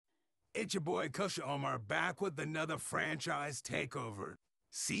It's your boy Kush Omar back with another franchise takeover.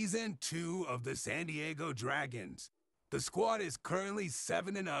 Season 2 of the San Diego Dragons. The squad is currently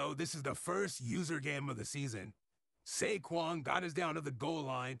 7-0. This is the first user game of the season. Saquon got us down to the goal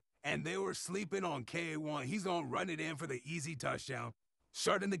line, and they were sleeping on K1. He's going to run it in for the easy touchdown.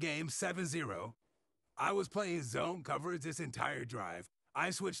 Starting the game 7-0. I was playing zone coverage this entire drive.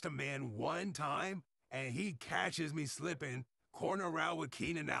 I switched to man one time, and he catches me slipping. Corner route with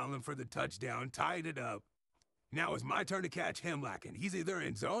Keenan Allen for the touchdown, tied it up. Now it's my turn to catch him lacking. He's either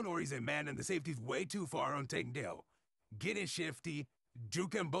in zone or he's in man, and the safety's way too far on taking Dale. Getting shifty,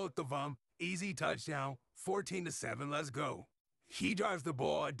 juking both of them, easy touchdown, 14-7, let's go. He drives the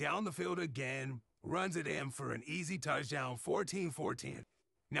ball down the field again, runs it in for an easy touchdown, 14-14.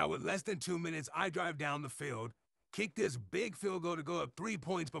 Now with less than 2 minutes, I drive down the field, kick this big field goal to go up 3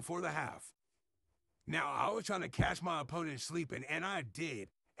 points before the half. Now, I was trying to catch my opponent sleeping, and I did,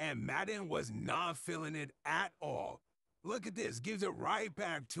 and Madden was not feeling it at all. Look at this, gives it right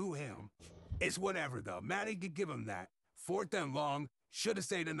back to him. It's whatever, though. Madden could give him that. 4th and long, should have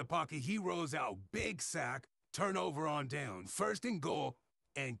stayed in the pocket. He rolls out, big sack, turnover on down. 1st and goal,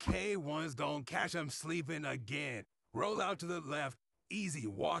 and K1's gonna catch him sleeping again. Roll out to the left, easy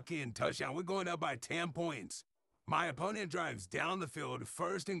walk-in touchdown. We're going up by 10 points. My opponent drives down the field,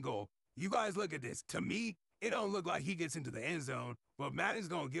 1st and goal. You guys look at this. To me, it don't look like he gets into the end zone, but Madden's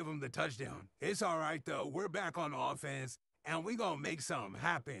going to give him the touchdown. It's all right, though. We're back on offense, and we're going to make something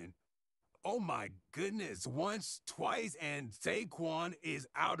happen. Oh, my goodness. Once, twice, and Saquon is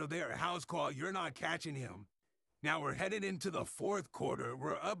out of there. House call. You're not catching him. Now we're headed into the 4th quarter.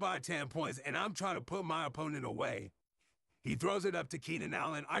 We're up by 10 points, and I'm trying to put my opponent away. He throws it up to Keenan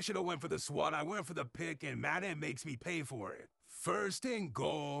Allen. I should have went for the swat. I went for the pick, and Madden makes me pay for it. 1st and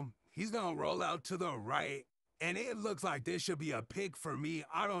goal. He's going to roll out to the right, and it looks like this should be a pick for me.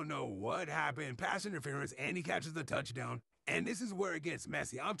 I don't know what happened. Pass interference, and he catches the touchdown. And this is where it gets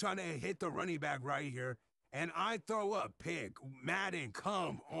messy. I'm trying to hit the running back right here, and I throw a pick. Madden,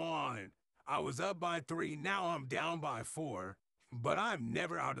 come on. I was up by 3. Now I'm down by 4. But I'm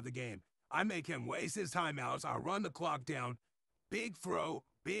never out of the game. I make him waste his timeouts. I run the clock down. Big throw,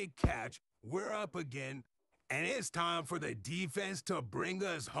 big catch. We're up again. And it's time for the defense to bring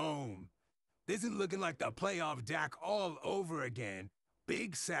us home. This is looking like the playoff Dak all over again.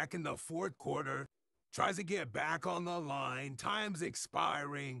 Big sack in the 4th quarter. Tries to get back on the line. Time's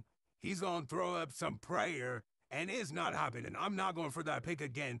expiring. He's going to throw up some prayer. And it's not happening. I'm not going for that pick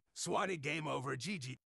again. Swatted, game over. GG.